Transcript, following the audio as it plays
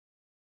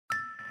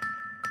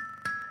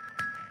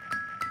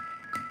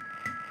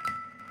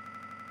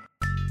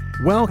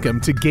Welcome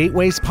to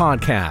Gateway's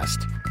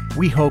podcast.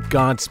 We hope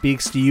God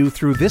speaks to you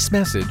through this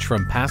message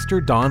from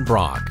Pastor Don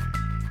Brock.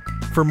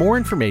 For more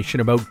information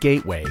about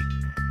Gateway,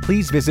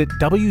 please visit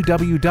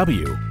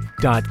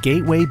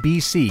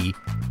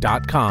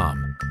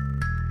www.gatewaybc.com.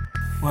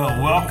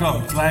 Well,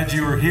 welcome. Glad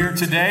you are here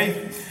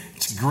today.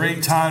 It's a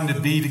great time to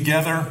be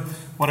together.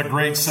 What a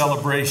great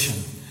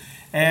celebration.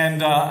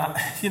 And,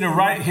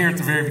 right here at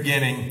the very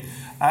beginning,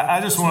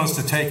 I just want us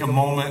to take a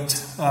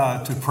moment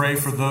to pray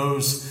for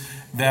those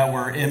that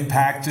were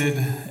impacted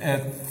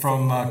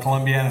from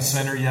Columbiana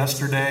Center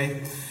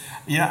yesterday.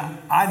 Yeah,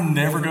 I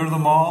never go to the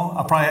mall.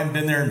 I probably haven't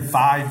been there in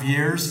 5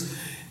 years.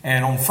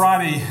 And on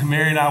Friday,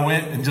 Mary and I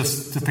went and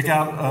just to pick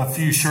out a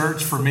few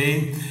shirts for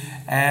me.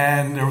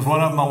 And there was one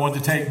of them I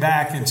wanted to take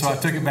back. And so I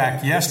took it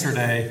back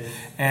yesterday.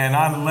 And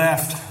I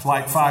left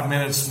like 5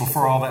 minutes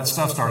before all that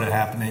stuff started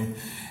happening.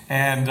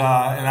 And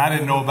I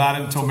didn't know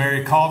about it until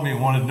Mary called me and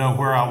wanted to know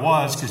where I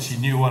was because she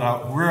knew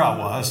where I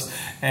was,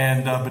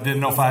 and but didn't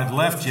know if I had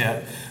left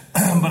yet.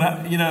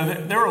 But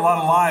there were a lot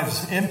of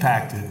lives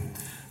impacted.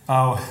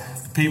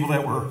 People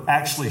that were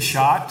actually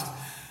shot,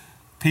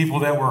 people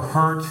that were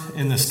hurt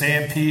in the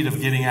stampede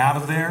of getting out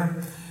of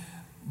there.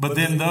 But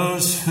then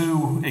those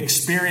who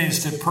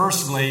experienced it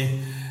personally,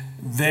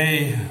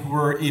 they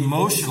were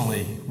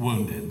emotionally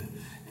wounded,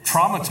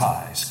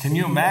 traumatized. Can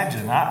you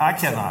imagine? I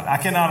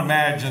cannot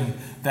imagine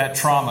that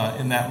trauma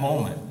in that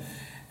moment.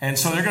 And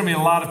so there are going to be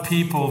a lot of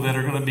people that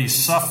are going to be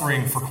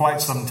suffering for quite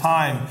some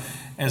time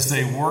as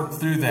they work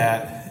through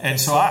that. And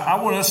so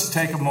I want us to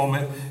take a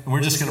moment and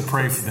we're just going to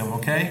pray for them,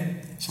 okay?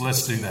 So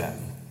let's do that.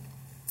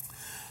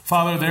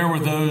 Father, there were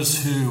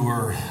those who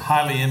were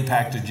highly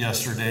impacted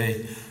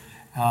yesterday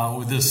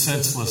with this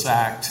senseless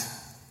act.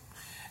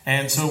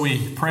 And so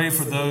we pray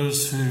for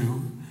those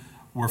who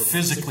were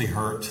physically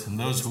hurt and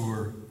those who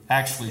were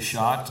actually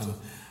shot, and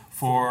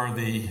for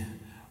the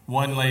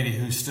one lady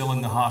who's still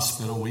in the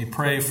hospital. We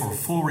pray for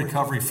full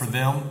recovery for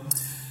them,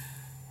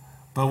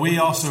 but we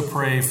also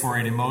pray for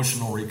an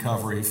emotional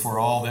recovery for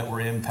all that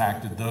were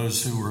impacted,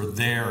 those who were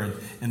there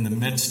in the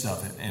midst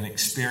of it and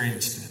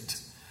experienced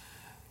it.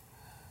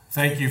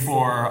 Thank you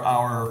for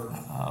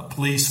our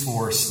police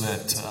force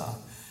that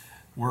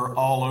were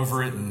all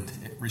over it and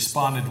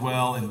responded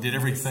well and did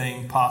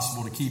everything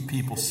possible to keep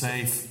people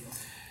safe.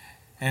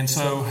 And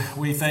so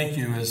we thank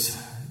you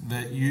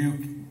that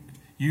you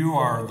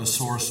are the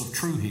source of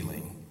true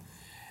healing.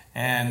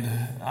 And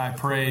I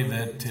pray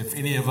that if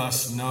any of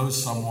us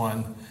knows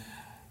someone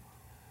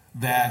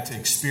that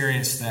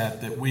experienced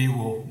that we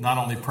will not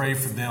only pray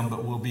for them,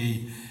 but will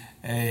be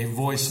a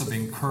voice of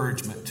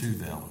encouragement to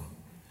them.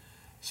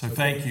 So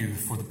thank you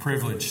for the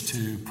privilege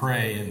to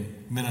pray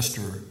and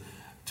minister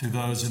to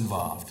those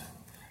involved.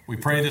 We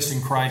pray this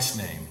in Christ's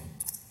name.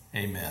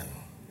 Amen.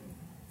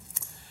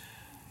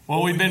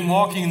 Well, we've been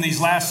walking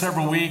these last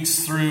several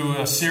weeks through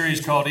a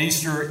series called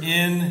Easter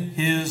in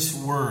His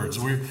Words.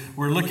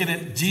 We're looking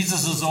at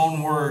Jesus'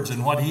 own words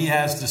and what He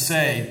has to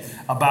say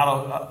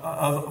about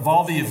of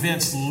all the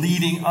events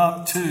leading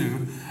up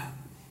to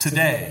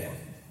today,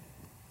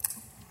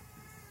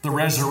 the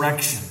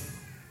resurrection.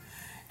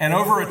 And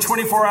over a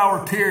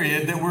 24-hour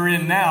period that we're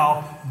in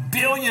now,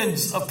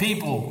 billions of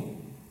people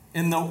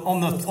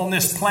on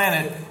this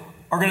planet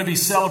are going to be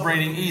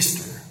celebrating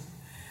Easter.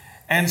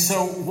 And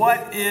so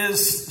what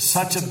is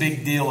such a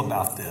big deal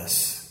about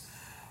this?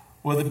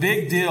 Well, the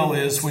big deal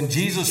is when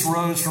Jesus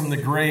rose from the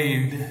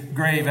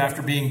grave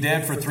after being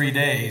dead for 3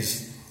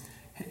 days,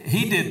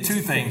 He did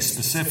two things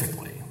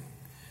specifically.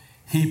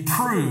 He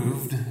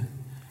proved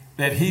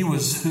that He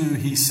was who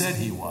He said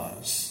He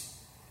was.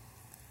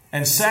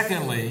 And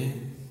secondly,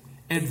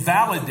 it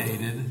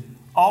validated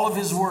all of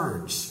His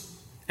words,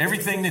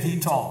 everything that He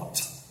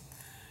taught.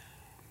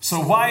 So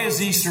why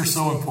is Easter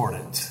so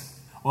important?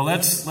 Well,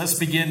 let's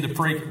begin to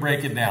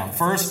break it down.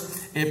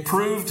 First, it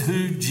proved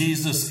who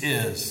Jesus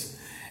is.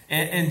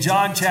 In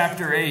John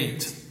chapter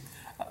 8,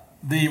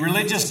 the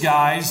religious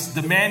guys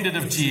demanded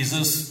of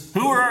Jesus,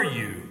 "Who are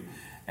you?"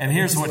 And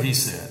here's what He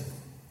said: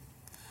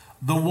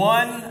 "The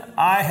one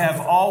I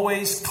have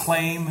always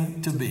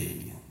claimed to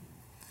be."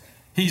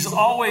 He's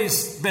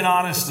always been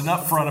honest and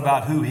upfront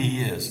about who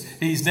He is.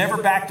 He's never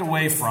backed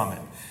away from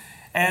it.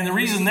 And the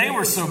reason they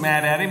were so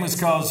mad at Him was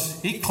because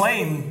He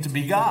claimed to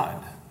be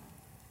God.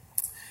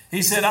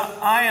 He said,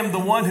 I am the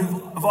one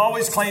who I've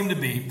always claimed to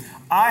be.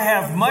 I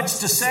have much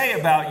to say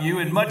about you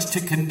and much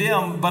to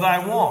condemn, but I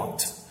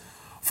won't.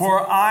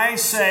 For I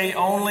say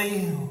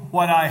only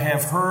what I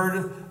have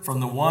heard from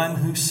the one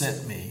who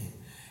sent me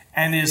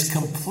and is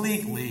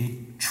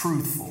completely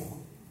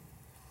truthful.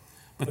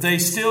 But they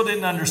still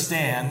didn't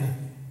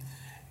understand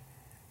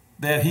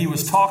that He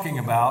was talking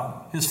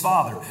about His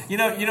Father. You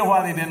know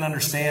why they didn't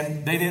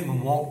understand? They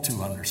didn't want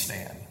to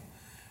understand.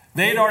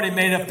 They'd already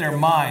made up their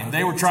mind.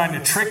 They were trying to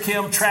trick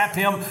Him, trap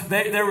Him.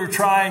 They were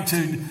trying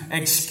to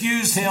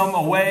excuse Him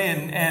away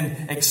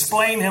and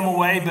explain Him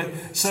away.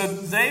 But so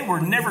they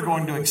were never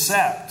going to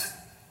accept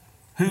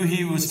who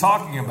He was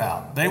talking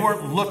about. They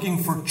weren't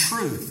looking for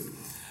truth.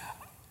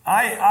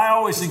 I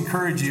always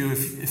encourage you,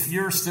 if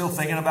you're still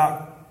thinking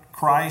about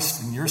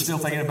Christ and you're still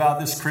thinking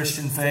about this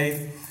Christian faith,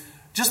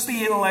 just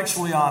be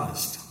intellectually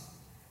honest.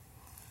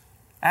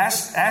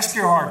 Ask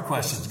your hard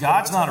questions.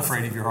 God's not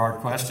afraid of your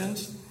hard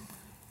questions.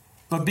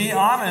 But be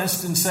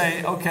honest and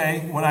say,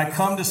 okay, when I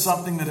come to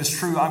something that is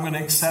true, I'm going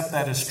to accept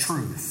that as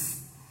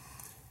truth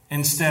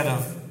instead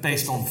of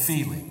based on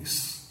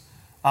feelings.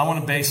 I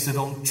want to base it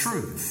on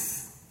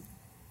truth.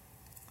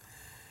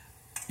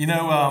 You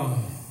know,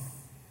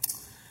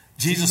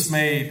 Jesus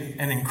made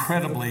an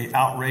incredibly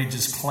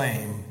outrageous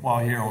claim while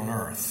here on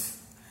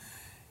earth.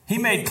 He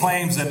made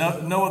claims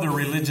that no other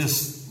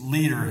religious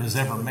leader has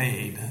ever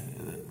made,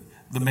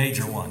 the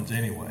major ones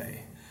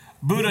anyway.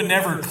 Buddha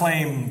never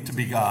claimed to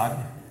be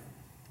God.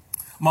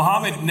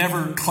 Muhammad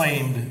never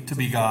claimed to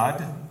be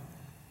God.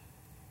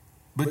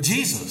 But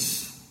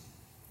Jesus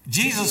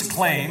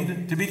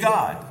claimed to be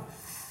God.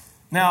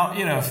 Now,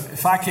 you know,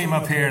 if I came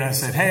up here and I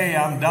said, hey,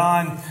 I'm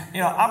Don,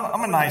 you know,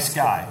 I'm a nice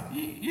guy.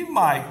 You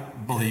might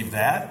believe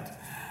that.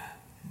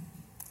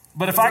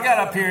 But if I got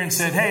up here and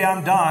said, hey,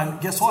 I'm Don,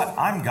 guess what?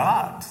 I'm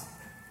God.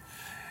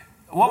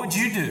 What would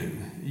you do?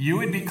 You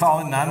would be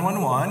calling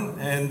 911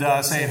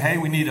 and saying, hey,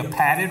 we need a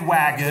padded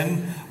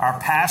wagon. Our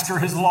pastor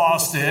has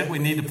lost it. We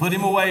need to put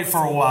him away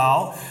for a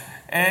while.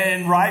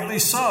 And rightly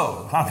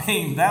so. I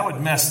mean, that would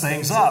mess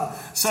things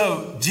up.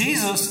 So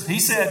Jesus, he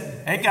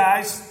said, hey,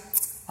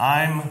 guys,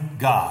 I'm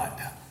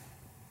God.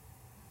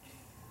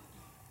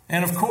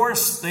 And of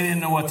course, they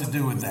didn't know what to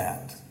do with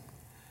that.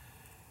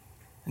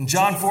 In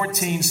John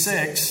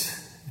 14:6,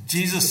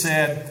 Jesus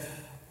said,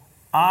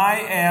 I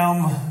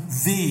am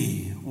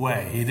the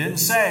way. He didn't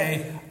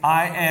say,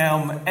 I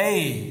am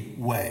a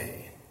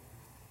way.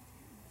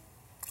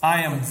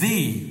 I am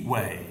the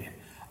way.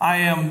 I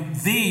am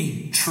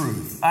the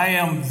truth. I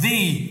am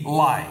the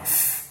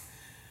life.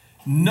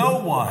 No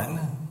one,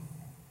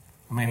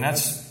 I mean,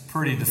 that's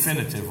pretty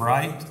definitive,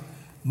 right?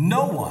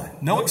 No one,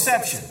 no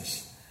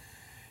exceptions,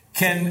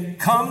 can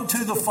come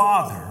to the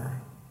Father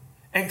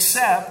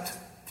except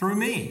through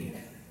me.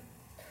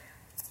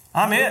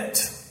 I'm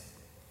it.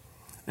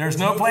 There's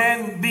no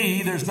plan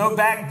B. There's no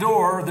back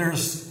door.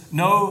 There's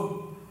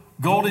no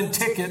golden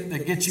ticket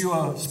that gets you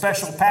a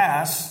special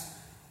pass.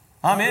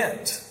 I'm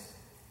it.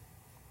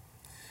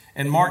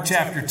 In Mark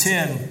chapter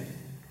 10,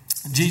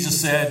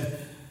 Jesus said,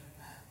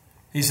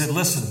 he said,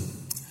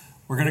 listen,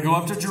 we're going to go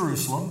up to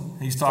Jerusalem.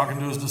 He's talking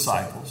to his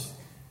disciples.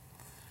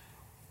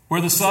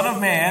 Where the Son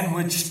of Man,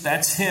 which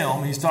that's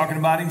him, he's talking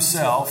about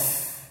himself.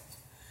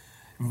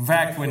 In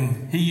fact,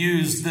 when he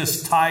used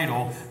this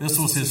title, this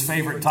was his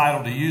favorite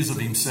title to use of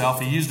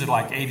himself. He used it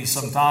like 80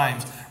 some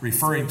times,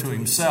 referring to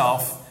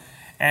himself.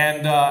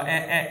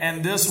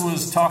 And this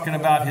was talking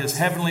about his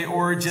heavenly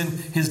origin,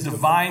 his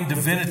divine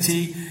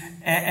divinity,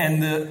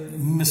 and the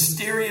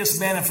mysterious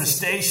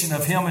manifestation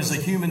of him as a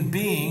human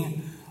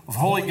being, of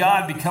holy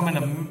God becoming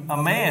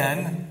a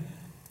man.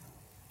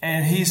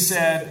 And he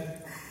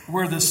said,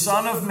 where the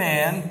Son of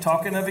Man,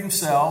 talking of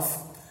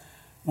himself,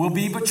 will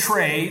be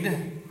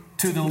betrayed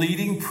to the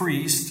leading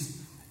priest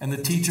and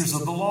the teachers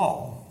of the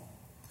law.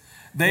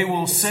 They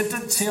will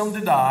sentence him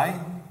to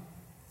die.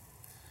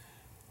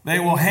 They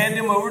will hand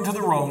him over to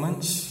the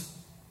Romans.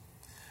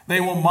 They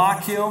will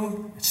mock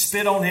him,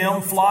 spit on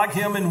him, flog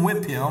him, and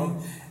whip him.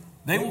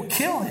 They will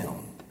kill him.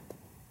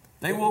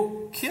 They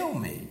will kill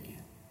me.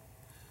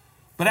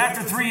 But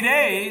after 3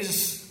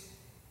 days,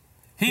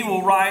 he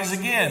will rise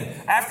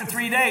again. After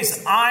 3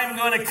 days, I'm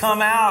going to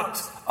come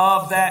out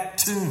of that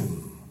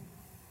tomb.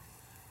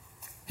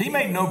 He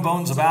made no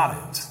bones about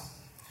it.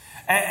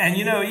 And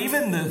you know,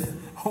 even the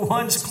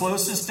ones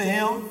closest to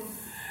him,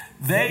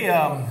 they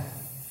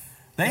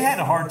had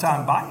a hard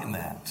time buying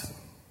that.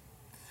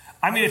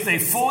 I mean, if they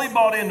fully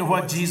bought into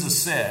what Jesus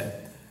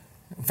said,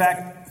 in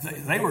fact,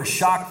 they were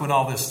shocked when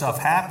all this stuff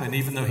happened,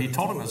 even though he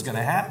told them it was going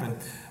to happen.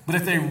 But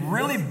if they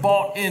really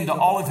bought into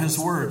all of his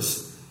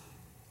words,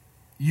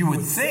 you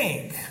would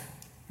think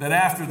that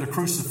after the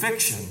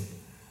crucifixion,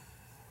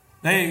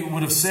 they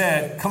would have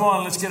said, come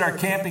on, let's get our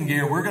camping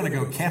gear. We're going to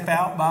go camp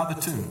out by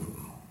the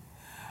tomb.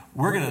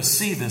 We're going to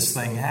see this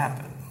thing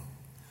happen.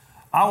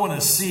 I want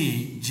to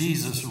see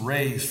Jesus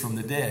raised from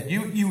the dead.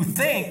 You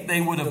think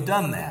they would have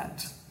done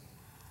that,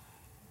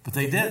 but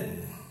they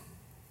didn't.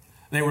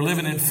 They were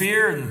living in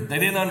fear and they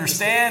didn't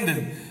understand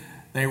and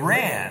they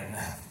ran.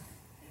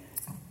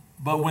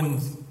 But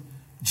when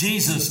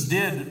Jesus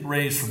did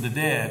raise from the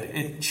dead,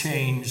 it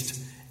changed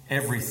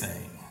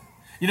everything.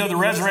 You know, the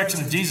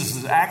resurrection of Jesus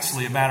is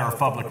actually a matter of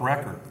public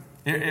record.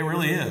 It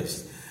really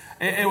is.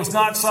 It was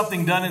not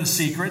something done in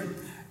secret.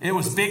 It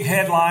was big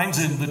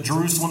headlines in the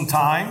Jerusalem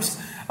Times.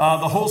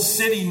 The whole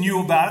city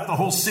knew about it. The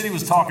whole city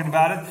was talking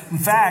about it. In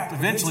fact,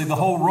 eventually the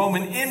whole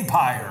Roman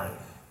Empire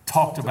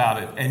talked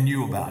about it and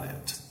knew about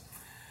it.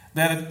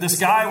 That this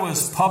guy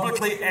was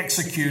publicly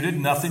executed.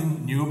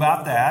 Nothing new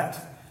about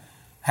that.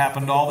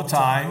 Happened all the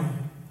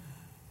time.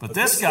 But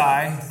this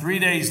guy, 3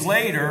 days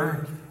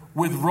later,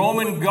 with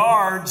Roman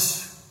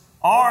guards,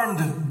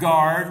 armed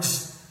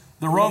guards,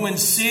 the Roman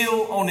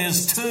seal on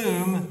his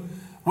tomb,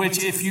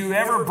 which if you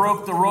ever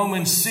broke the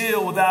Roman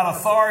seal without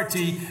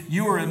authority,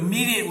 you were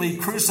immediately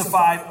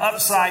crucified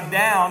upside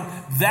down,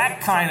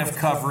 that kind of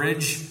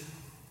coverage,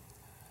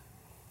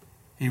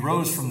 he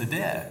rose from the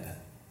dead.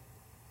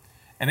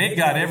 And it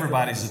got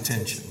everybody's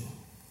attention.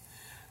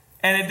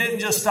 And it didn't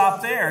just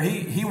stop there.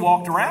 He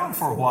walked around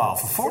for a while,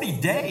 for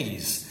 40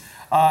 days.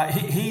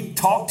 He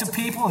talked to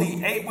people.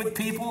 He ate with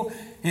people.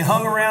 He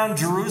hung around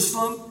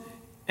Jerusalem.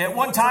 At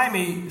one time,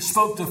 he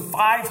spoke to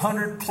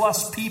 500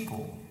 plus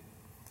people.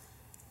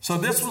 So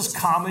this was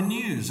common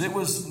news. It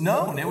was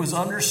known. It was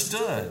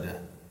understood.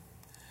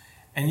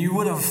 And you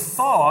would have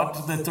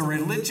thought that the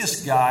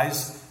religious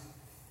guys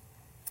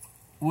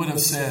would have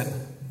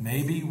said,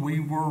 maybe we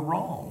were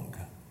wrong.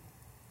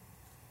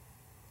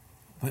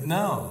 But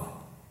no,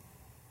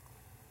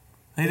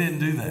 they didn't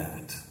do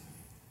that.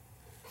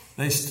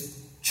 They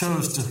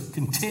chose to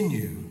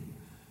continue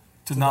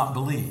to not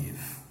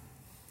believe.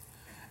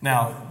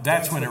 Now,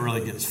 that's when it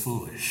really gets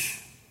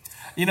foolish.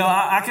 You know,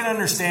 I can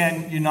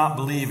understand you not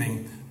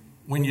believing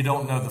when you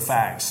don't know the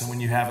facts and when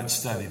you haven't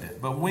studied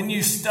it. But when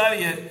you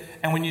study it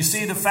and when you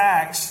see the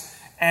facts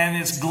and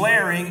it's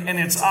glaring and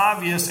it's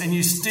obvious and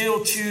you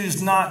still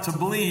choose not to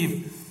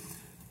believe,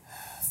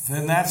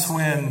 then that's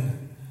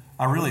when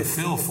I really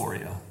feel for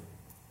you.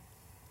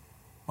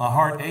 My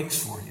heart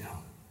aches for you.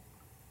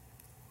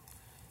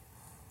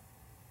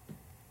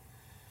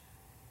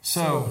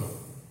 So,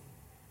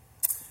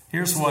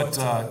 here's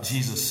what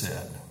Jesus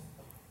said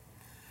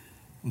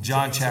in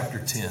John chapter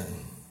 10.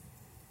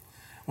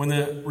 When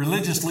the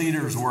religious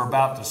leaders were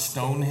about to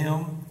stone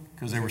him,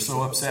 because they were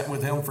so upset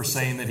with him for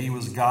saying that he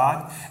was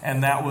God,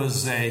 and that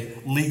was a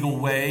legal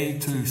way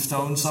to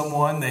stone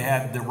someone, they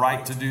had the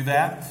right to do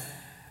that.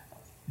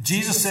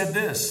 Jesus said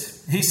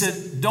this. He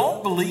said,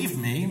 "Don't believe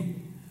me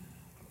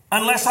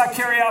unless I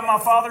carry out my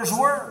Father's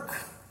work.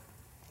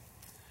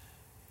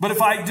 But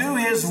if I do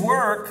his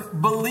work,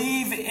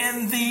 believe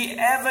in the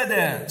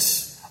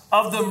evidence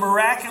of the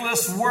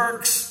miraculous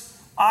works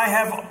I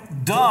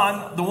have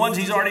done, the ones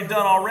he's already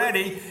done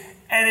already.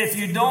 And if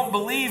you don't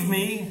believe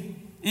me,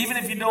 even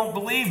if you don't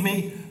believe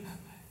me,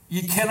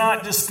 you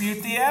cannot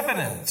dispute the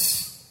evidence."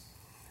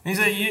 He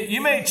said,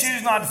 you may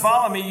choose not to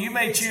follow me, you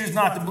may choose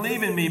not to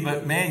believe in me,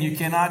 but man, you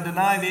cannot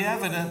deny the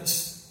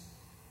evidence.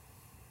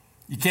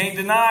 You can't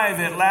deny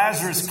that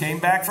Lazarus came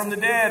back from the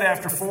dead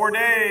after 4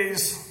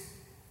 days.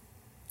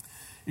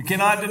 You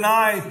cannot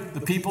deny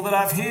the people that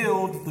I've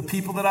healed, the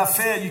people that I've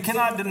fed. You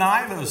cannot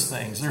deny those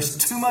things. There's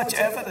too much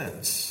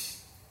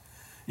evidence.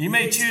 You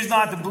may choose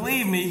not to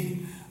believe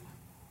me,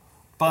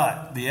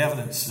 but the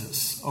evidence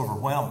is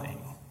overwhelming.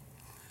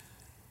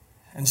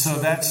 And so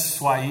that's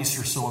why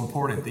Easter is so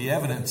important. The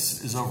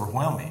evidence is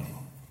overwhelming.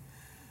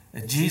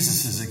 That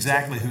Jesus is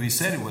exactly who he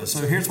said he was.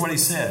 So here's what he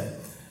said.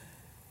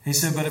 He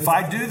said, "But if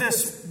I do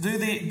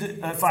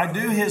if I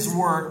do his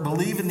work,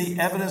 believe in the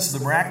evidence of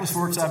the miraculous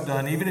works I've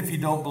done, even if you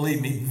don't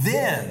believe me,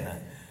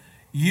 then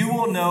you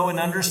will know and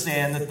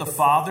understand that the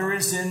Father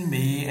is in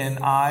me and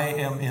I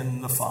am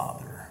in the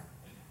Father."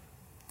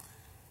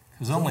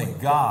 Because only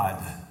God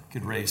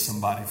could raise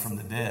somebody from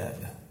the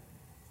dead.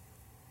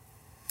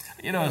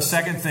 You know, a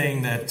second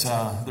thing that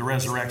the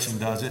resurrection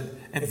does,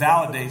 it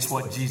validates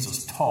what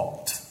Jesus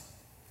taught.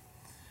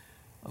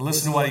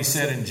 Listen to what he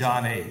said in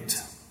John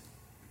 8.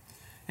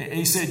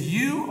 He said,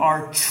 "You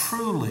are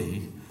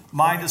truly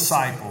my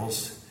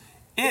disciples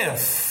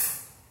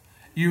if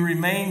you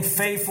remain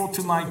faithful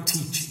to my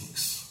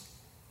teachings."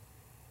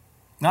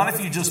 Not if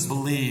you just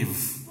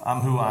believe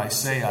I'm who I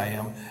say I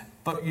am,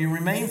 but you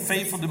remain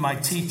faithful to my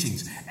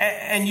teachings.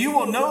 And you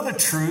will know the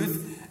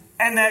truth,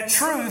 and that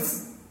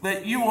truth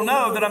that you will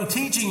know that I'm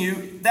teaching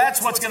you,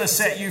 that's what's going to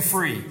set you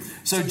free.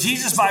 So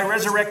Jesus, by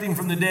resurrecting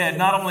from the dead,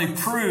 not only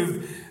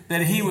proved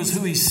that he was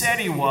who he said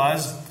he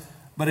was,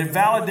 but it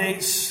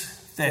validates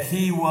that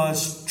he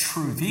was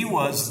truth. He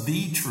was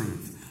the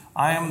truth.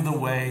 I am the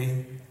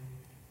way,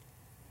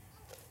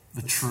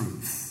 the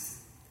truth.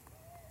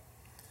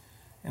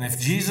 And if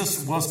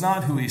Jesus was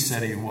not who he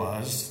said he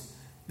was,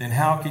 then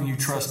how can you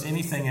trust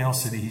anything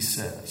else that he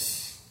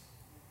says?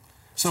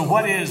 So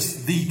what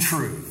is the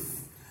truth?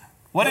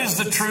 What is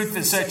the truth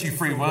that sets you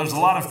free? Well, there's a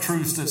lot of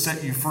truths that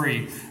set you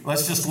free.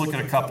 Let's just look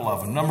at a couple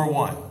of them. Number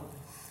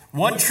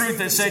one truth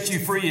that sets you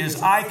free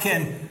is I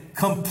can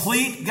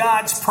complete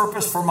God's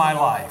purpose for my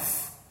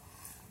life.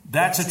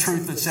 That's a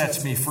truth that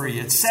sets me free.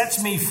 It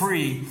sets me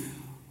free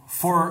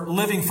for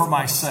living for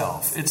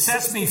myself. It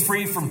sets me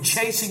free from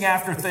chasing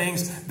after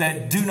things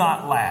that do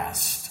not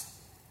last.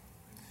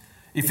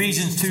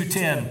 Ephesians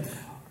 2:10,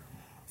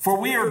 "For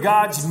we are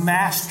God's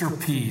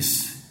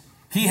masterpiece.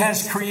 He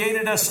has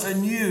created us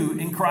anew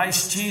in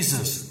Christ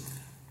Jesus.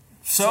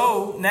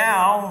 So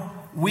now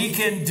we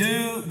can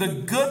do the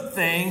good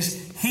things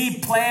he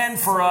planned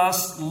for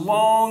us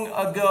long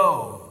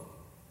ago."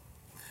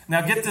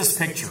 Now get this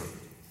picture.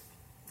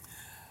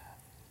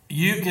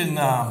 You can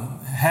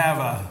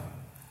have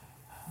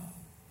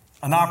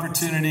an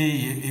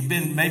opportunity.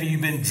 Maybe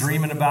you've been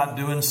dreaming about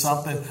doing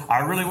something. I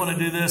really want to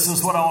do this. This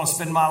is what I want to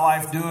spend my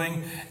life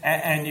doing.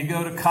 And you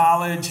go to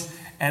college,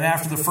 and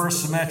after the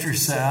first semester, you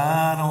say,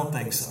 "I don't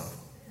think so."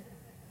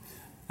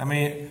 I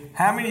mean,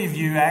 how many of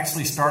you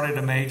actually started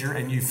a major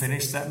and you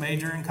finished that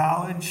major in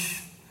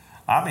college?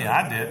 I mean,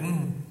 I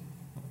didn't.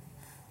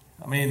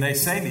 I mean, they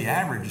say the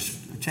average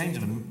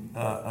changing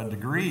a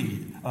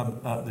degree,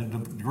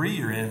 the degree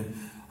you're in,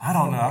 I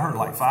don't know, I heard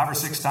like 5 or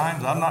 6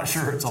 times. I'm not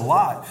sure it's a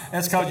lot.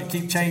 That's because you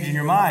keep changing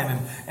your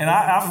mind. And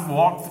I've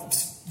walked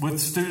with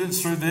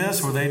students through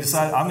this where they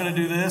decide, I'm going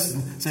to do this,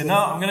 and say, no,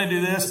 I'm going to do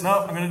this. No,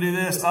 I'm going to do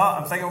this. Oh,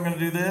 I'm thinking I'm going to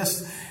do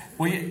this.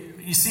 Well,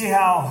 you see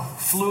how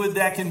fluid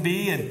that can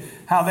be, and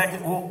how that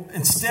can, well,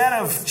 instead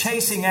of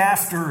chasing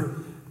after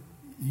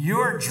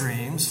your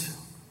dreams,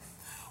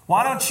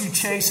 why don't you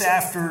chase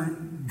after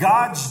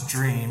God's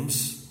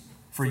dreams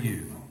for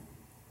you?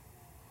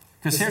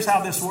 Because here's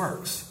how this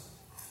works.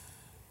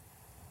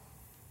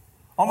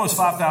 Almost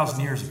 5,000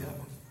 years ago,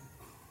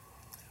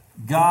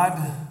 God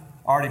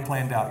already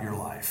planned out your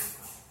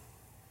life.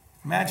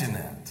 Imagine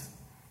that.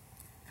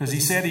 Because he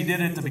said he did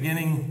it at the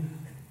beginning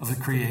of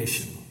the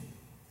creation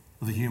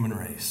of the human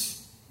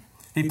race.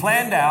 He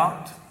planned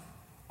out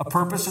a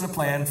purpose and a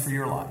plan for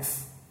your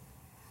life.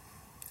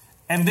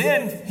 And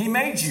then he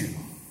made you.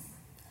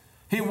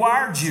 He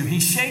wired you. He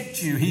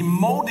shaped you. He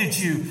molded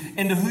you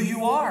into who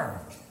you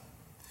are.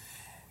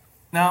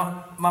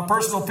 Now, my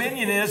personal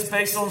opinion is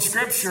based on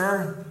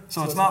Scripture,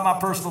 so it's not my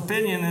personal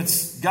opinion,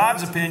 it's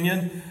God's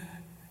opinion.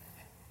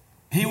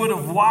 He would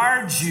have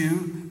wired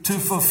you to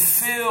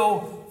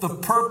fulfill the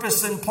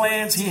purpose and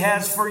plans he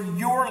has for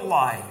your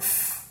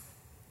life.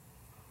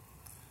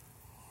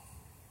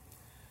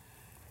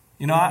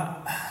 You know,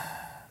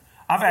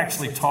 I've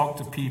actually talked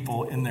to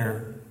people in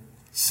their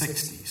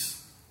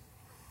 60s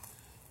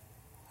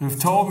who've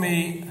told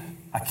me,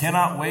 I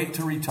cannot wait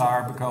to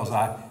retire because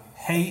I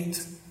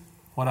hate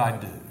what I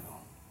do. And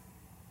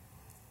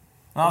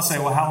I'll say,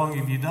 well, how long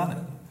have you done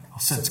it? Well,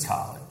 since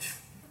college.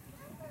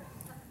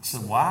 I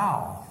said,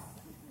 wow.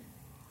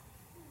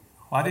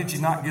 Why did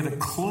you not get a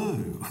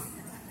clue?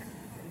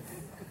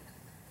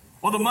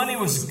 Well, the money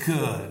was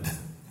good.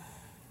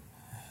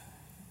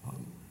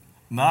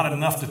 Not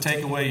enough to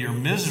take away your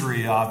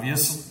misery,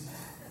 obviously.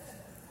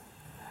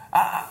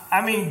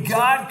 I mean,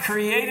 God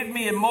created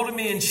me and molded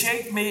me and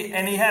shaped me,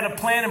 and he had a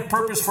plan and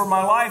purpose for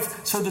my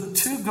life, so the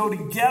two go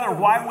together.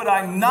 Why would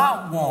I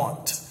not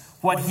want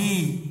what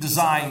he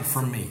designed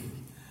for me?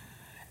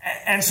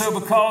 And so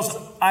because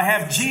I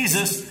have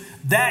Jesus,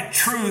 that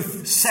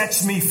truth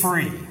sets me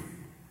free.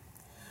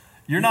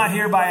 You're not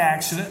here by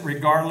accident,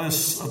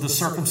 regardless of the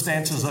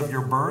circumstances of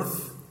your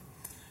birth.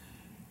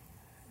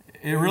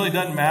 It really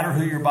doesn't matter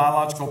who your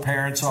biological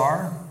parents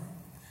are.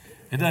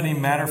 It doesn't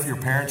even matter if your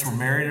parents were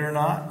married or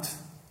not.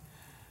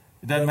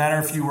 It doesn't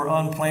matter if you were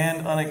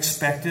unplanned,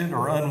 unexpected,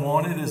 or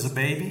unwanted as a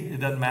baby. It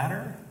doesn't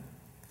matter.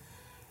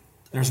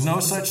 There's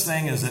no such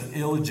thing as an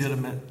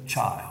illegitimate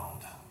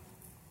child.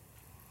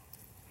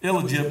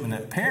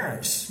 Illegitimate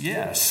parents,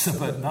 yes,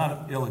 but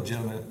not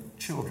illegitimate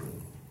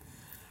children.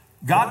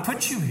 God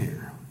put you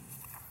here.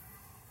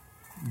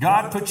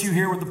 God put you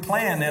here with a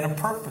plan and a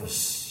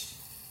purpose.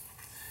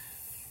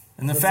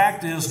 And the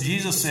fact is,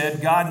 Jesus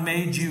said, God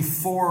made you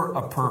for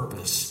a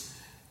purpose.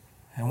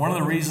 And one of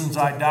the reasons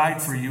I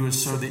died for you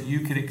is so that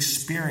you could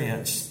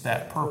experience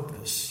that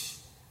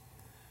purpose.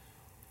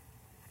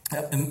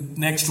 And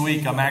next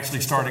week, I'm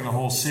actually starting a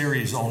whole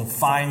series on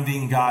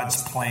finding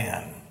God's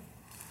plan.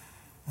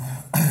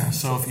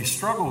 So if you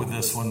struggle with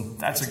this one,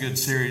 that's a good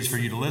series for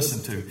you to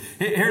listen to.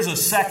 Here's a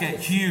second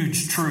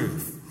huge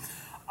truth.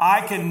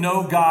 I can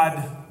know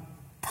God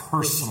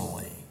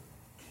personally.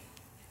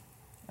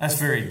 That's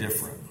very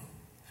different.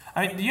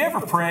 I mean, do you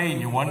ever pray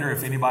and you wonder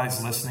if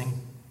anybody's listening?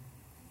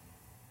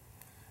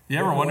 Do you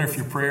ever wonder if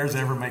your prayers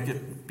ever make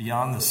it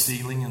beyond the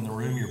ceiling in the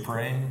room you're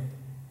praying?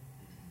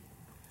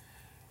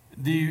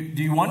 Do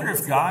you wonder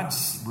if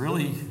God's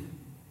really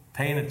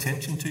paying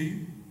attention to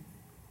you?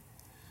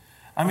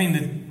 I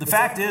mean, the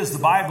fact is,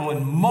 the Bible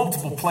in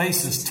multiple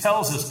places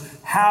tells us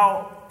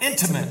how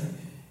intimate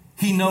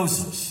he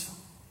knows us.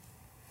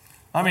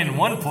 I mean, in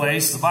one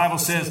place, the Bible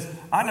says,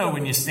 I know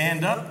when you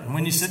stand up and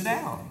when you sit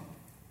down.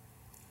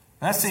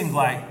 That seems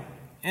like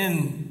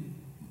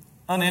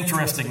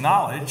uninteresting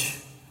knowledge,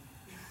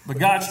 but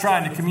God's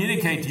trying to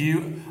communicate to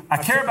you, I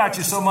care about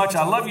you so much,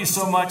 I love you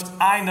so much,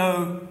 I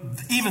know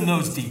even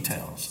those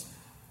details.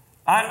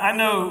 I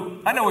know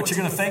what you're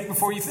going to think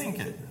before you think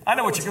it. I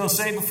know what you're going to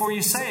say before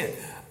you say it.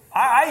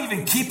 I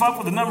even keep up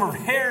with the number of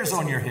hairs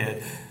on your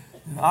head.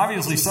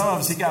 Obviously, some of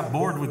us, he got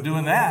bored with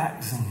doing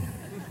that.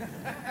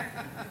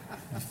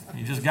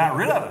 He just got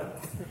rid of it.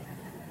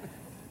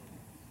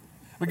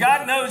 But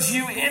God knows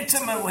you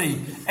intimately,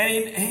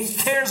 and he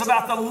cares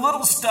about the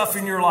little stuff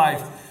in your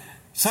life.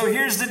 So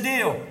here's the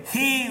deal.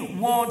 He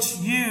wants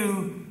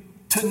you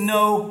to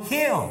know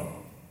him.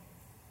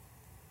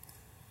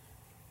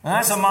 And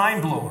that's a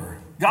mind blower.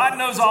 God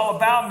knows all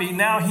about me.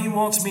 Now he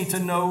wants me to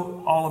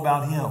know all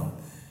about him.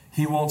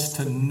 He wants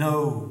to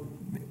know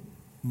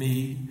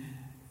me,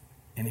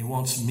 and he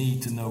wants me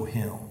to know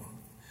him.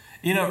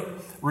 You know,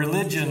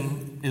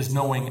 religion is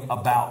knowing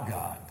about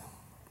God.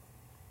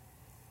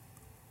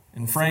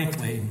 And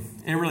frankly,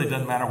 it really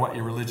doesn't matter what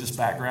your religious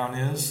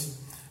background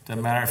is.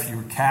 Doesn't matter if you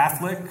were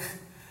Catholic,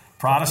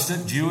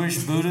 Protestant,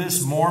 Jewish,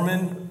 Buddhist,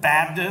 Mormon,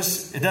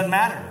 Baptist. It doesn't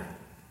matter.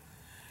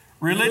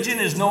 Religion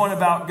is knowing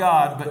about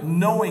God, but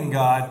knowing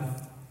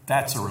God,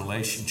 that's a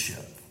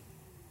relationship.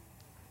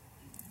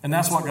 And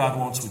that's what God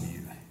wants with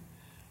you.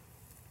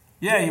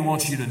 Yeah, He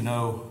wants you to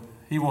know.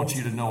 He wants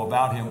you to know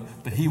about Him,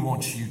 but He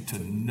wants you to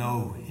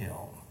know Him.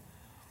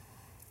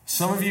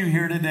 Some of you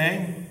here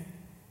today,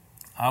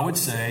 I would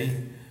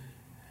say,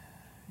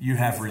 you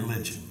have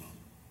religion.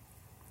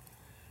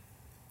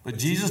 But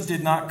Jesus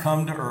did not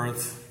come to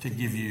earth to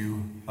give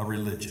you a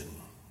religion.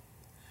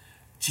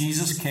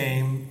 Jesus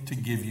came to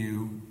give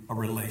you a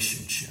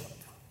relationship.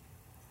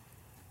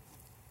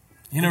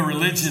 You know,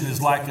 religion is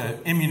like an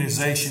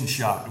immunization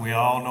shot. We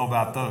all know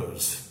about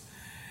those.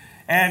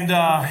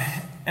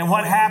 And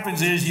what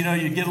happens is, you know,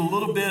 you get a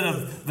little bit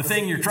of the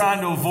thing you're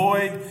trying to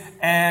avoid,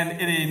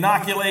 and it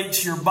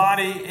inoculates your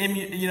body.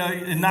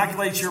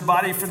 Inoculates your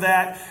body for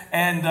that,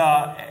 and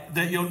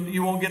that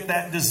you won't get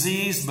that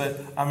disease. But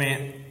I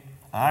mean,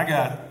 I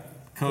got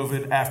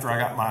COVID after I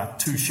got my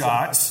 2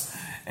 shots,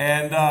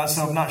 and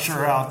so I'm not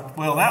sure how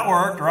well that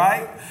worked,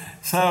 right?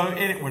 So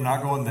we're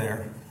not going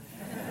there.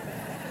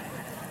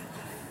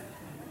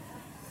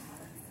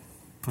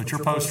 Put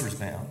your posters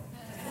down.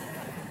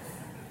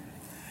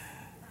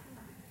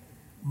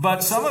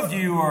 But some of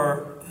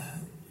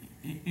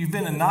you've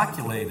been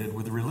inoculated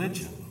with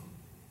religion.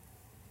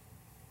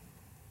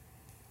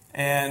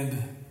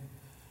 And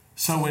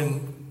so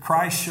when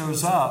Christ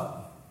shows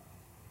up,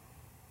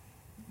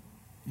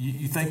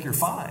 you think you're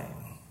fine.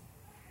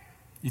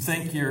 You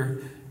think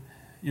you're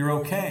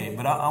okay.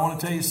 But I want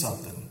to tell you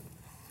something.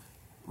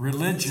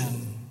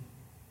 Religion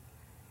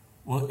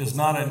is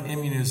not an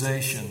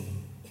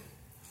immunization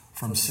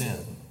from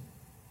sin.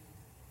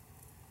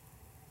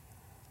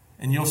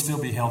 And you'll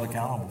still be held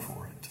accountable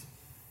for it.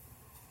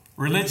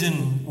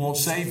 Religion won't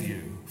save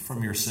you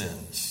from your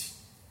sins.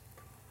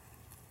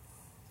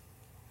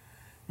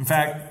 In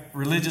fact,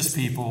 religious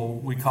people,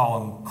 we call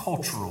them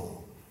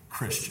cultural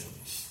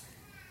Christians,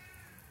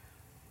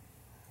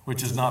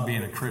 which is not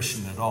being a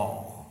Christian at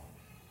all.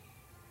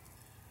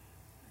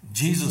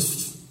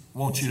 Jesus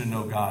wants you to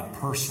know God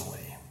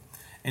personally.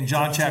 In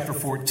John chapter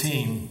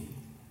 14,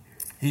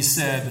 He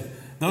said,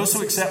 "Those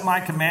who accept my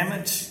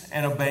commandments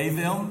and obey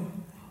them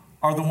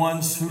are the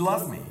ones who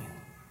love me.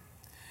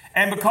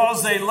 And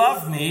because they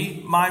love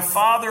me, my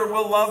Father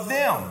will love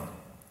them.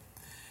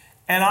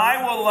 And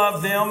I will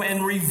love them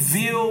and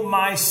reveal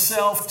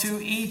myself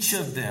to each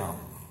of them."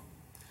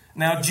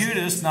 Now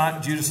Judas,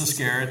 not Judas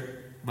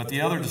Iscariot, but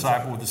the other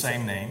disciple with the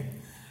same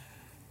name,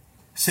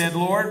 said,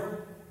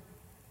 "Lord,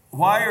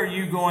 why are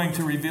you going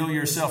to reveal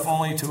yourself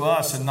only to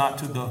us and not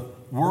to the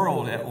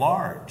world at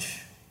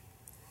large?"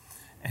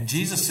 And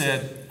Jesus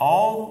said,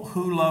 "All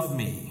who love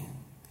me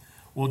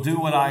will do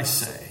what I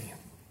say.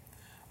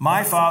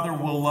 My Father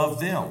will love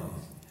them,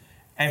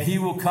 and He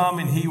will come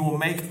and He will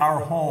make our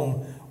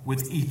home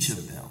with each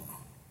of them."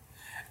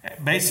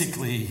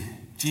 Basically,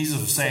 Jesus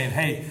was saying,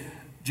 hey,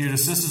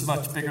 Judas, this is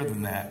much bigger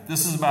than that.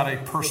 This is about a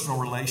personal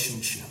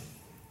relationship.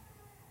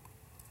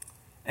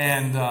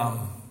 And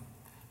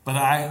but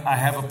I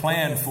have a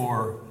plan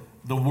for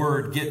the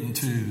word getting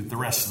to the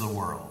rest of the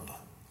world.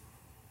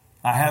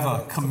 I have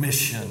a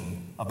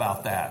commission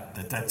about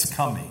that's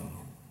coming.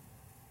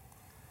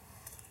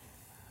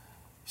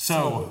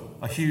 So,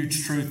 a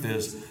huge truth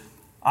is,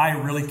 I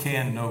really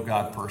can know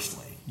God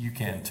personally. You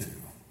can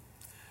too.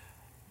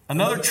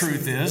 Another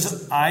truth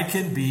is, I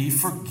can be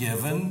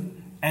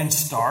forgiven and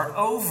start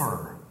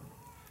over.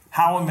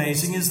 How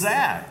amazing is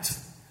that?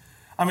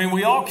 I mean,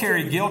 we all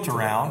carry guilt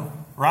around,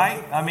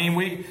 right? I mean,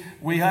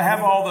 we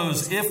have all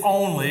those if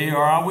only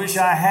or I wish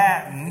I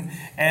hadn't.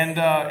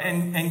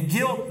 And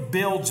guilt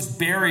builds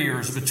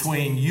barriers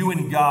between you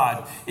and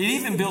God. It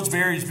even builds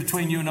barriers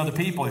between you and other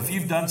people. If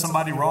you've done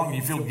somebody wrong and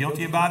you feel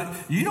guilty about it,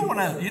 you don't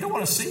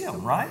want to see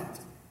them, right?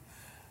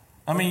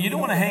 I mean, you don't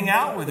want to hang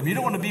out with them. You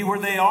don't want to be where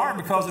they are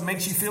because it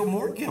makes you feel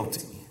more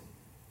guilty.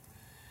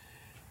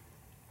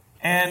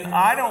 And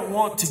I don't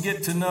want to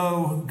get to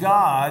know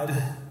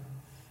God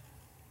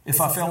if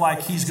I feel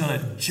like He's going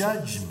to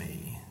judge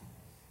me.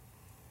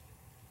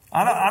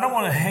 I don't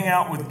want to hang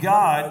out with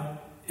God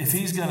if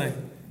He's going to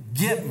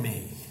get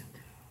me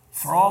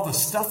for all the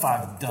stuff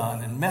I've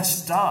done and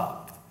messed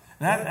up.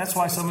 And that's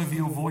why some of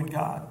you avoid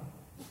God.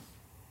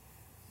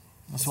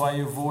 That's why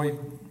you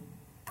avoid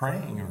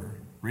praying or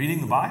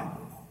reading the Bible.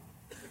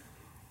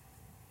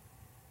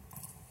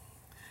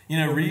 You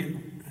know,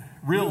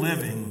 real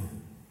living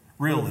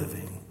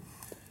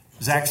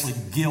is actually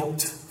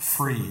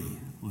guilt-free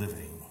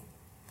living.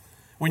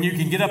 When you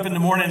can get up in the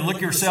morning and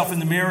look yourself in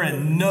the mirror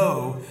and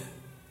know,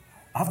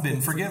 I've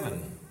been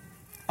forgiven.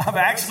 I've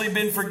actually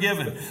been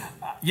forgiven.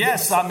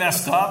 Yes, I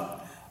messed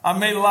up. I've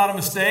made a lot of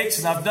mistakes,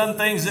 and I've done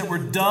things that were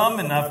dumb,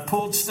 and I've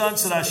pulled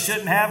stunts that I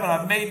shouldn't have, and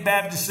I've made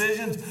bad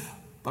decisions.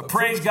 But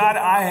praise God,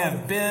 I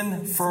have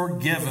been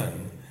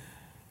forgiven.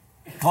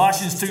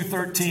 Colossians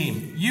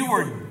 2:13, you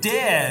were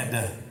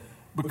dead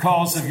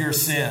because of your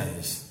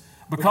sins,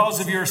 because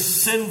of your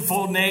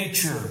sinful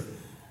nature.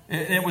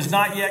 It was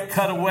not yet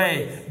cut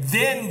away.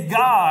 Then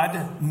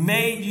God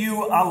made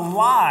you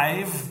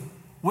alive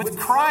with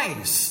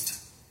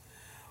Christ.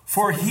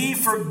 For he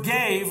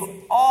forgave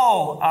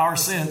all our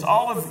sins,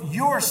 all of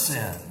your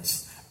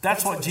sins.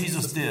 That's what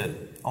Jesus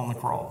did on the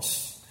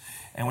cross.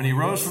 And when he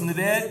rose from the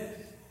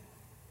dead,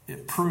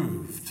 it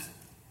proved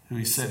who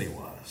he said he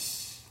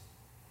was.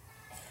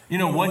 You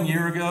know, 1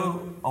 year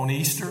ago on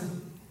Easter,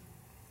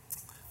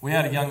 we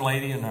had a young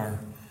lady in our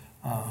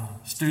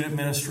student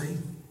ministry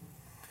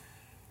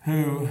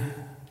who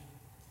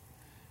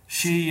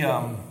she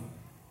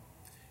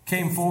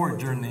came forward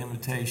during the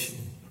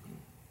invitation.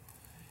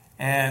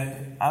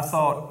 And I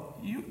thought,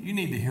 you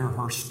need to hear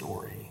her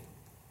story.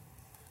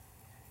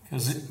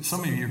 Because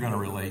some of you are going to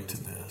relate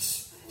to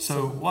this.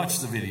 So watch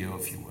the video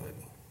if you would.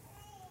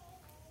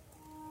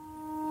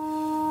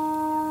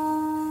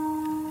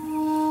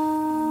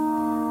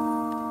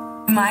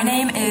 My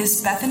name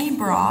is Bethany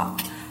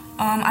Brock.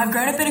 I've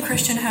grown up in a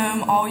Christian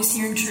home, always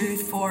hearing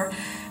truth for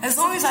as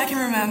long as I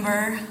can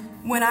remember.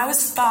 When I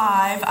was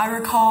 5, I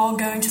recall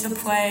going to the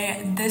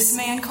play This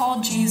Man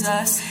Called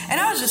Jesus, and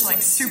I was just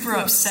like super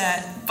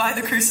upset by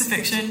the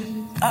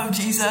crucifixion of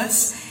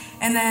Jesus.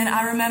 And then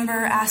I remember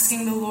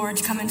asking the Lord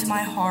to come into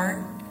my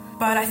heart,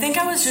 but I think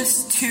I was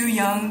just too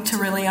young to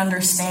really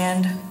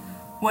understand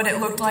what it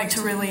looked like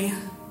to really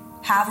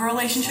have a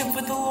relationship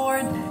with the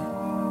Lord.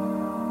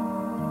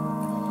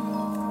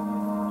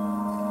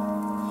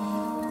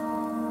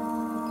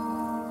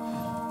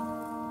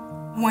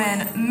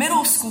 When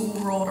middle school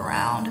rolled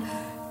around,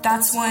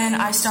 that's when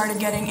I started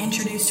getting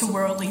introduced to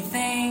worldly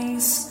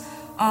things.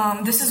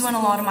 This is when a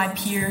lot of my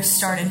peers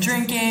started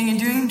drinking and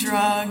doing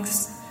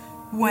drugs.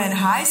 When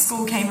high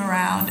school came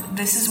around,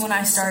 this is when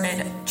I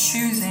started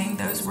choosing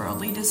those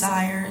worldly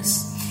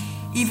desires,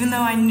 even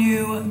though I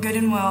knew good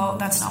and well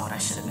that's not what I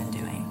should have been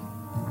doing.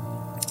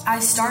 I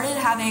started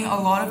having a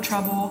lot of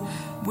trouble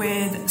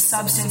with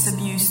substance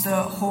abuse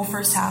the whole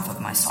first half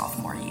of my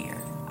sophomore year.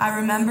 I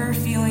remember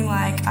feeling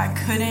like I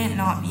couldn't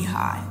not be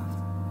high.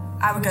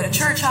 I would go to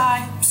church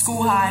high,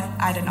 school high,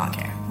 I did not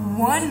care.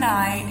 One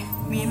night,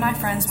 me and my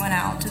friends went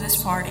out to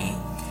this party,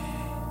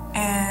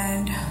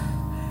 and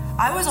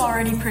I was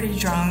already pretty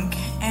drunk,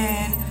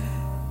 and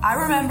I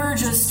remember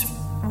just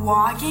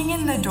walking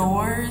in the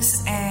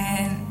doors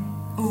and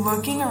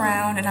looking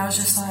around, and I was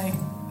just like,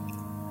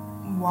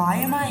 why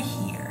am I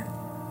here?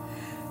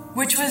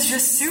 Which was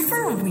just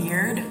super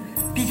weird,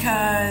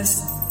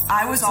 because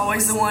I was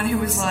always the one who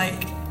was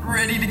like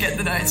ready to get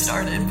the night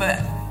started, but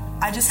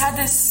I just had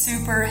this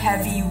super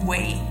heavy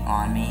weight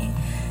on me,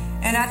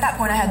 and at that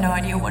point I had no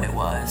idea what it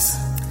was.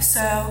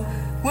 So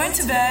went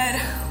to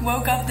bed,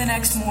 woke up the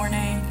next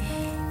morning,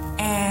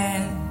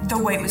 and the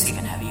weight was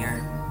even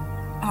heavier.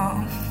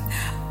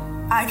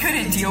 I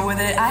couldn't deal with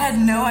it. I had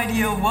no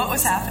idea what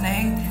was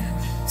happening.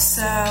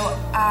 So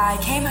I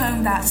came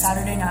home that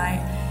Saturday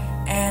night,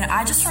 and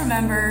I just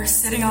remember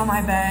sitting on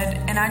my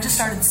bed, and I just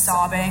started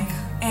sobbing,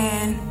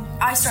 and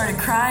I started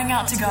crying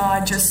out to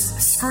God,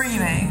 just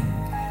screaming.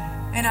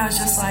 And I was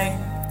just like,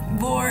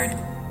 Lord,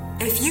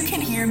 if you can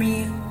hear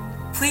me,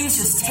 please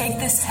just take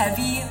this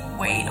heavy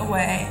weight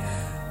away.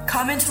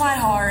 Come into my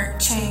heart,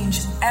 change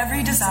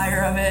every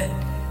desire of it.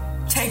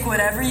 Take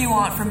whatever you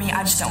want from me.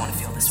 I just don't want to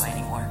feel this way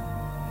anymore.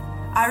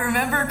 I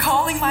remember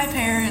calling my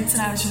parents,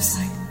 and I was just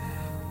like,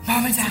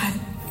 Mom and Dad,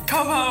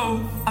 come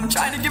home. I'm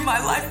trying to give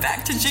my life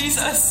back to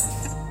Jesus.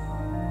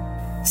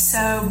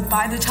 So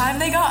by the time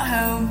they got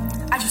home,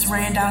 I just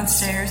ran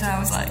downstairs, and I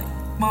was like,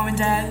 Mom and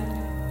Dad,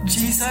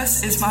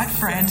 Jesus is my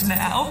friend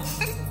now.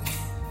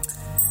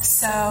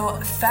 So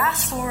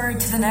fast forward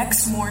to the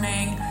next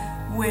morning,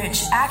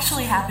 which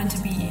actually happened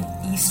to be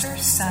Easter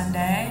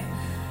Sunday,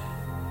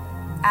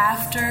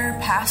 after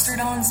Pastor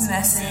Don's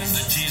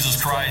message that Jesus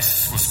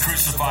Christ was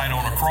crucified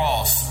on a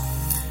cross,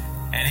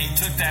 and he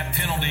took that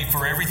penalty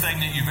for everything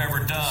that you've ever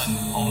done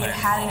on that cross.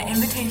 He had an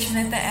invitation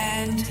at the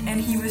end,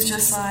 and he was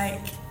just like,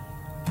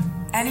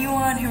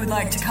 anyone who would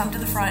like to come to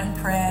the front and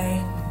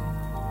pray,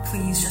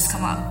 please just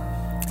come up.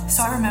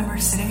 So I remember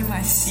sitting in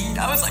my seat.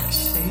 I was like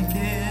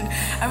shaking.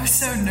 I was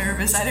so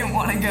nervous. I didn't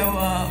want to go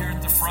up. You're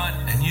at the front,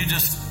 and you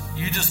just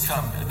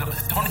come.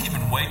 Don't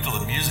even wait till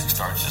the music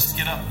starts. Just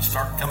get up and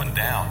start coming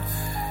down,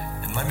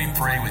 and let me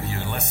pray with you,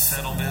 and let's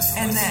settle this.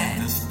 And then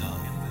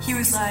he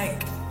was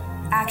like,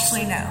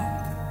 actually, no.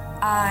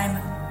 I'm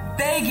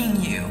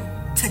begging you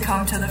to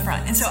come to the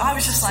front. And so I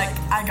was just like,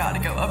 I gotta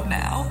go up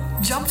now.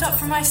 Jumped up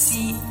from my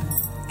seat,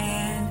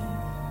 and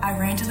I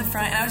ran to the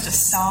front, and I was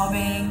just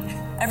sobbing.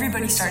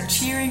 Everybody started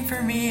cheering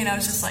for me, and I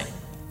was just like,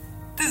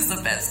 this is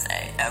the best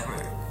day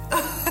ever.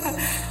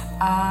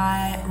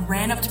 I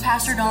ran up to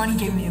Pastor Don. He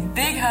gave me a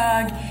big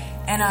hug,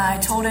 and I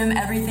told him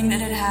everything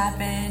that had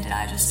happened, and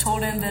I just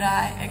told him that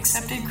I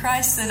accepted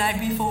Christ the night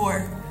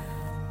before.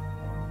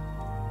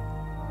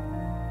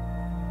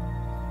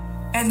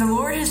 And the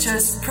Lord has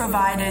just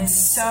provided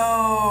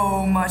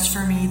so much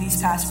for me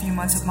these past few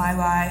months of my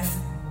life.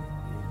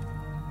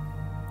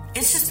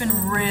 It's just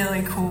been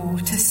really cool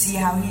to see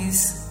how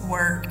He's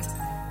worked.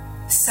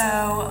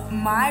 So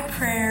my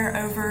prayer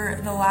over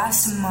the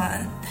last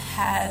month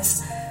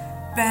has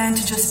been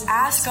to just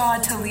ask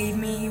God to lead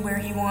me where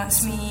He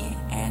wants me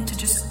and to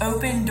just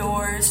open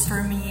doors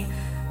for me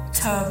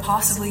to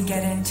possibly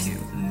get into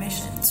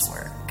missions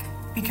work.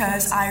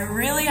 Because I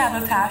really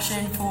have a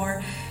passion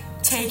for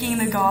taking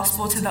the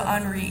gospel to the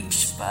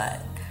unreached, but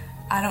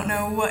I don't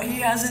know what He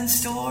has in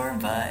store,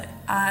 but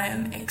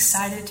I'm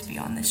excited to be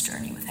on this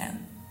journey with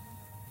Him.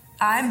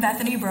 I'm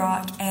Bethany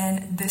Brock,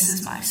 and this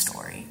is my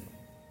story.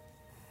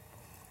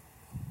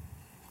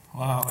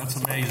 Wow, that's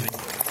amazing.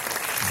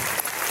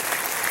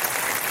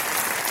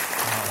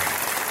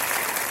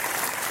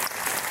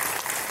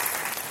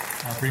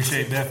 I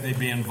appreciate Bethany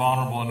being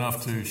vulnerable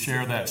enough to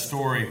share that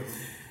story.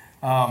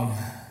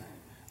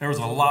 There was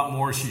a lot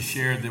more she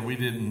shared that we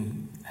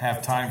didn't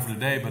have time for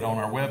today, but on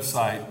our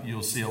website,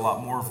 you'll see a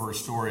lot more of her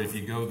story if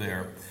you go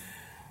there.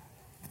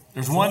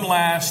 There's one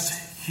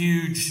last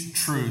huge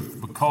truth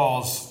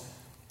because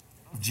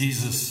of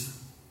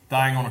Jesus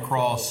dying on a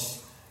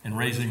cross and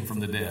raising from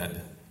the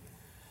dead.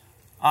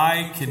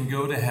 I can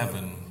go to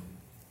heaven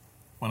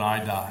when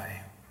I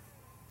die.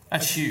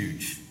 That's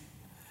huge.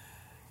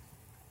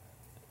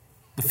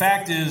 The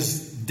fact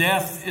is,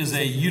 death is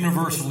a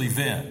universal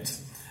event.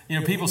 You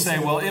know, people say,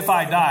 well, if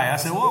I die, I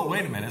say, well,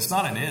 wait a minute, it's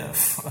not an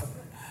if.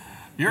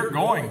 You're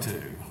going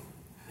to.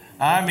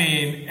 I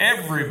mean,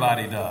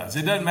 everybody does.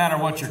 It doesn't matter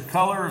what your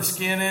color of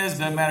skin is,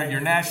 doesn't matter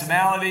your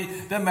nationality,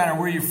 doesn't matter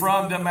where you're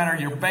from, doesn't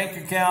matter your bank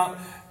account.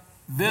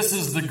 This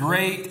is the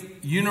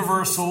great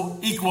universal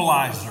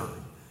equalizer.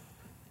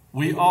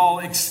 We all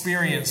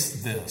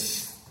experience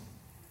this.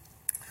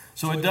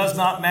 So it does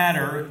not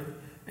matter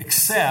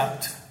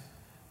except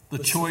the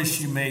choice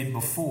you made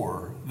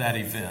before that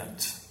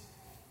event.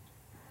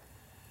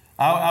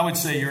 I would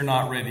say you're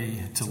not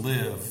ready to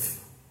live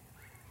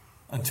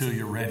until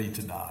you're ready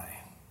to die.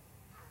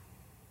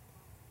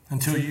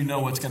 Until you know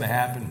what's going to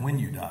happen when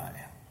you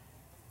die.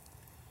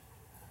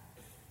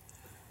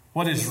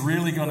 What is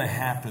really going to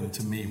happen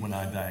to me when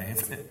I die?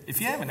 If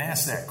you haven't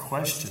asked that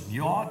question,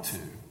 you ought to.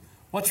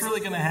 What's really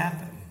going to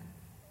happen?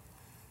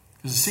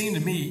 Because it seemed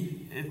to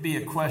me it'd be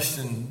a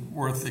question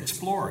worth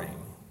exploring.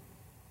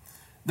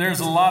 There's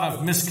a lot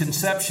of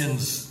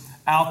misconceptions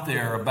out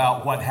there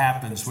about what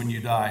happens when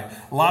you die.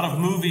 A lot of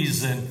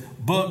movies and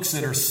books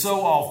that are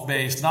so off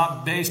base,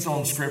 not based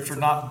on Scripture,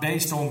 not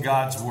based on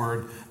God's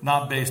Word,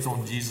 not based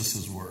on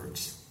Jesus'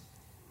 words.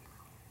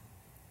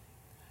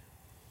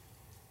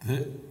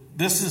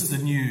 This is the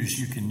news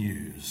you can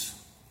use.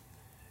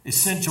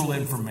 Essential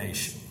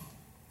information.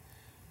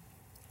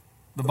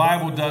 The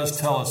Bible does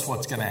tell us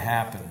what's going to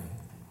happen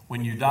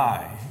when you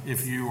die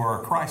if you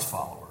are a Christ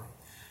follower.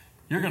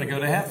 You're going to go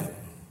to heaven.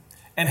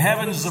 And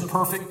heaven is a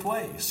perfect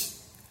place.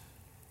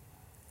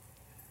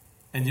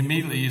 And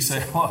immediately you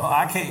say, well,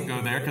 I can't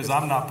go there because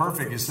I'm not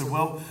perfect. You say,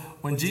 well,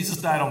 when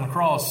Jesus died on the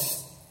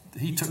cross,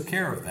 He took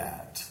care of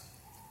that.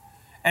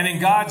 And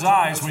in God's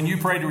eyes, when you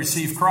pray to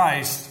receive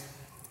Christ,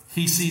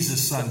 He sees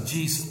His Son,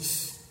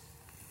 Jesus.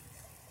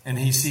 And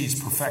He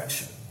sees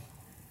perfection.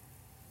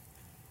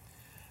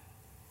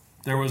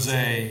 There was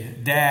a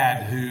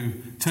dad who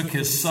took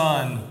his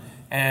son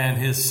and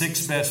his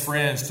 6 best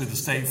friends to the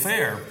state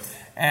fair.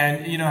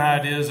 And you know how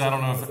it is. I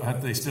don't know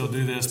if they still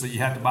do this, but you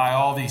have to buy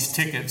all these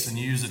tickets and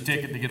you use a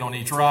ticket to get on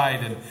each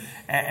ride.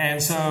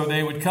 And so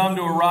they would come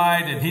to a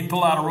ride and he'd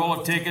pull out a roll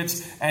of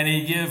tickets and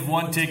he'd give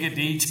 1 ticket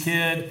to each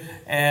kid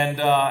and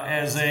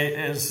as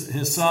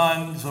his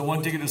son, so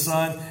 1 ticket to his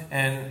son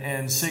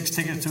and 6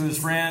 tickets to his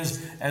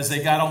friends as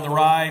they got on the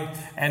ride.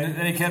 And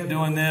they kept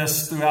doing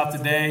this throughout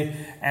the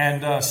day.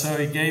 And so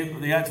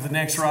they got to the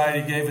next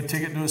ride. He gave a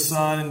ticket to his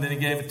son and then he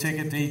gave a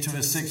ticket to each of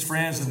his 6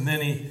 friends. And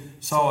then he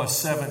saw a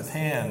 7th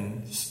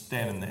hand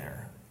standing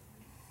there.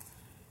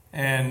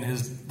 And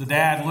the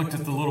dad looked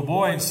at the little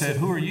boy and said,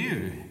 "Who are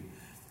you?"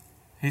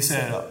 He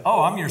said,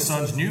 "Oh, I'm your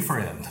son's new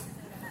friend."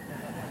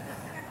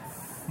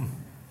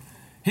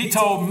 He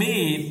told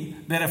me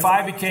that if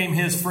I became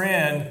his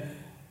friend,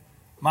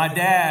 my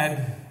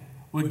dad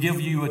would give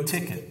you a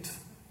ticket.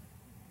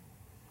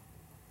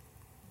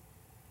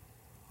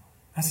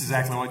 That's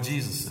exactly what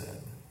Jesus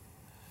said.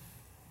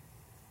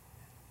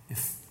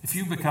 If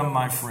you become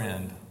my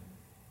friend,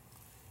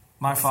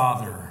 my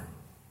Father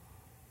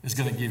is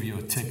going to give you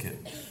a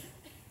ticket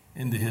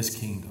into His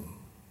kingdom.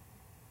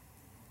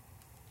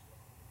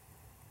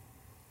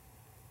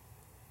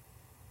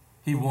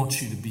 He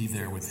wants you to be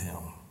there with Him.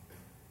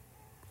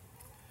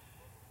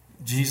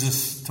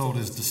 Jesus told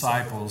His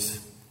disciples,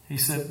 He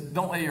said,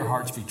 "Don't let your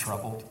hearts be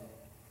troubled.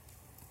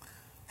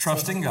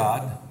 Trust in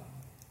God.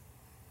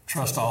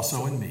 Trust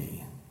also in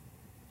me.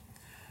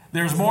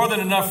 There's more than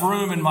enough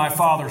room in my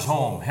Father's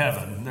home,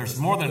 heaven. There's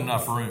more than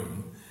enough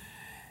room.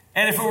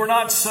 And if it were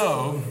not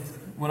so,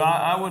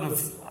 I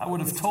would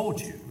have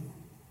told you.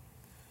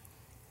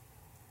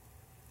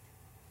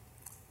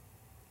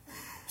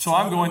 So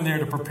I'm going there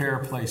to prepare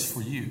a place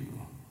for you.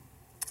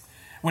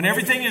 When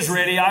everything is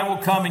ready, I will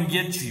come and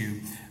get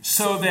you,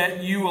 so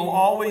that you will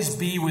always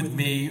be with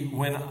me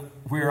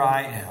where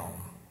I am.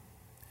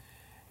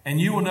 And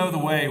you will know the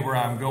way where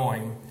I'm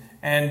going.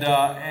 And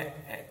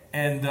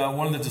And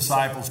one of the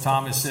disciples,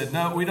 Thomas, said,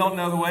 "No, we don't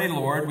know the way,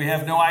 Lord. We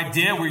have no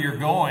idea where you're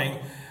going."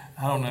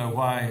 I don't know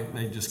why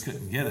they just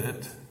couldn't get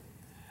it.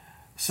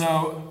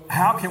 So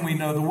how can we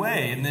know the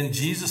way? And then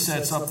Jesus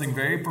said something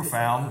very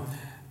profound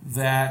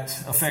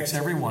that affects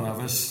every one of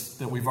us,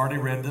 that we've already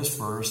read this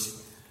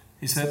verse.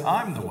 He said,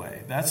 "I'm the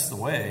way." That's the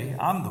way.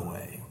 I'm the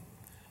way.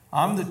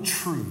 I'm the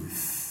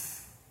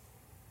truth.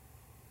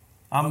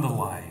 I'm the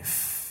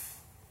life.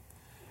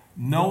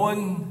 No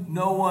one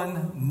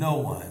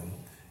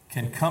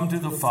can come to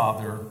the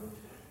Father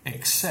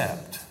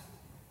except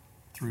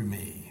through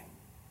me.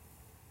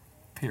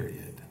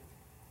 Period.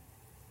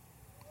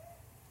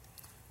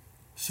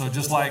 So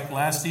just like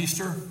last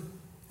Easter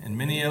and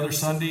many other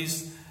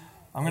Sundays,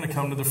 I'm going to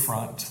come to the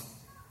front.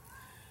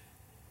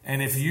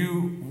 And if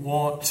you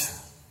want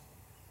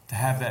to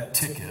have that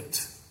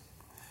ticket,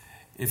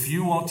 if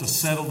you want to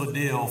settle the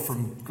deal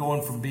from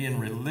going from being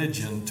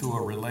religion to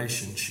a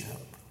relationship,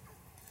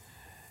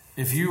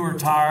 if you are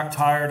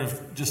tired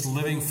of just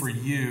living for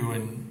you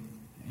and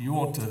you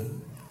want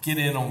to get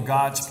in on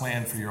God's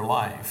plan for your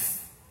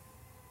life,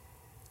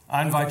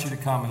 I invite you to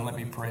come and let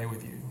me pray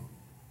with you.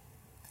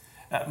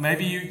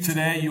 Maybe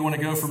today you want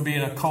to go from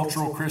being a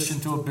cultural Christian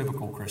to a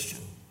biblical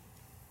Christian.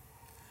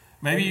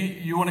 Maybe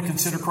you want to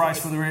consider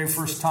Christ for the very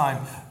first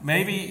time.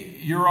 Maybe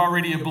you're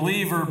already a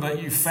believer,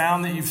 but you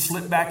found that you've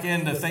slipped back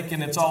into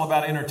thinking it's all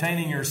about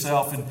entertaining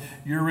yourself and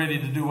you're ready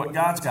to do what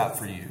God's got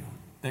for you,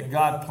 that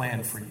God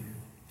planned for you.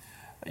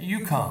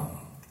 You come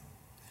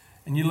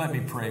and you let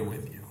me pray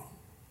with you.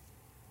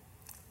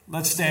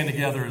 Let's stand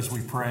together as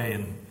we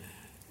pray,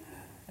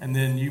 and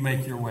then you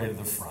make your way to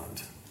the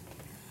front.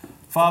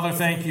 Father,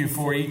 thank you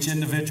for each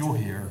individual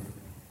here.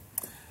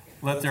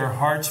 Let their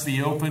hearts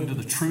be open to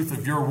the truth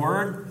of your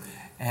word,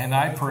 and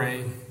I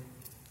pray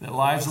that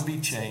lives will be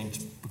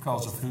changed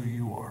because of who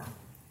you are.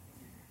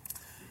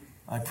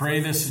 I pray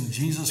this in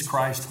Jesus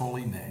Christ's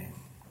holy name.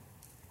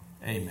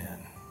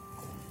 Amen.